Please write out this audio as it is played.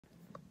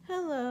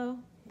Hello,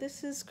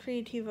 this is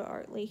Creativa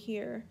Artley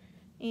here,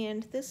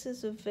 and this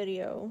is a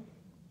video,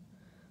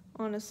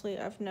 honestly,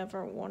 I've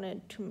never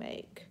wanted to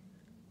make,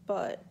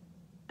 but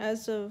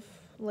as of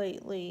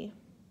lately,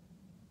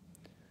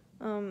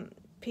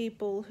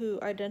 people who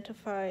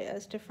identify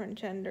as different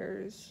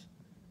genders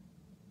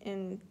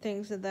and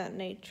things of that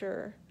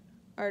nature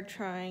are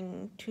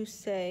trying to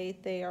say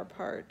they are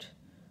part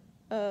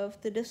of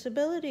the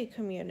disability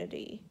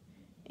community,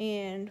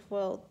 and,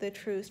 well, the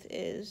truth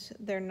is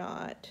they're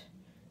not.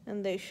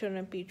 And they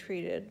shouldn't be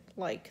treated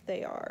like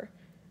they are.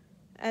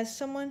 As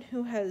someone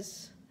who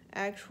has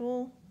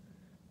actual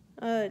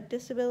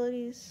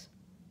disabilities,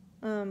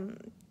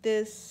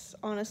 this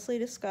honestly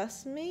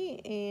disgusts me,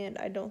 and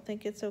I don't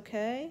think it's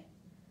okay.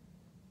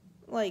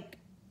 Like,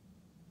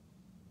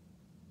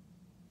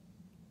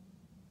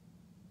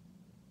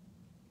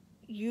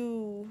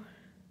 you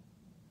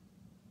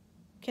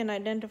can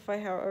identify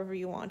however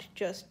you want,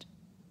 just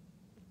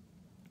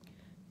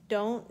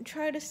don't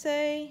try to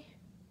say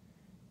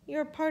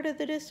you're part of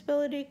the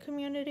disability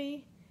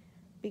community,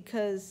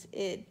 because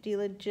it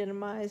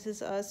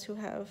delegitimizes us who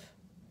have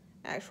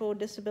actual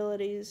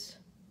disabilities,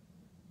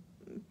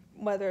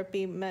 whether it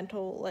be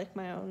mental like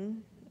my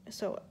own,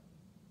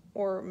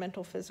 or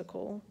mental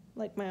physical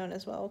like my own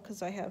as well,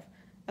 because I have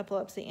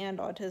epilepsy and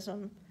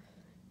autism.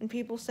 And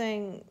people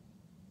saying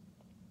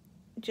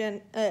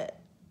gender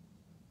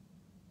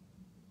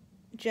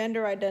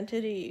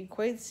identity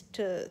equates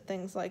to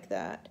things like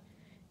that.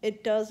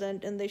 It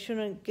doesn't, and they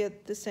shouldn't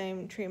get the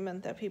same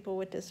treatment that people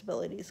with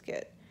disabilities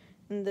get.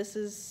 And this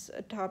is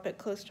a topic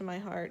close to my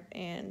heart,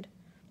 and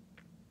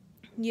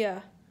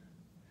yeah,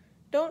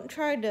 don't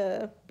try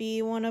to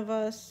be one of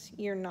us.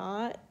 You're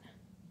not.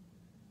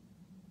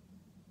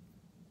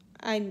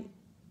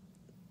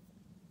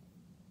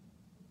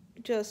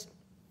 Just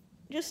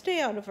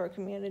stay out of our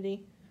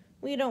community.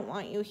 We don't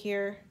want you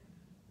here.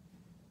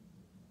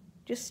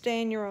 Just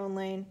stay in your own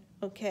lane.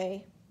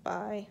 Okay,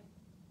 bye.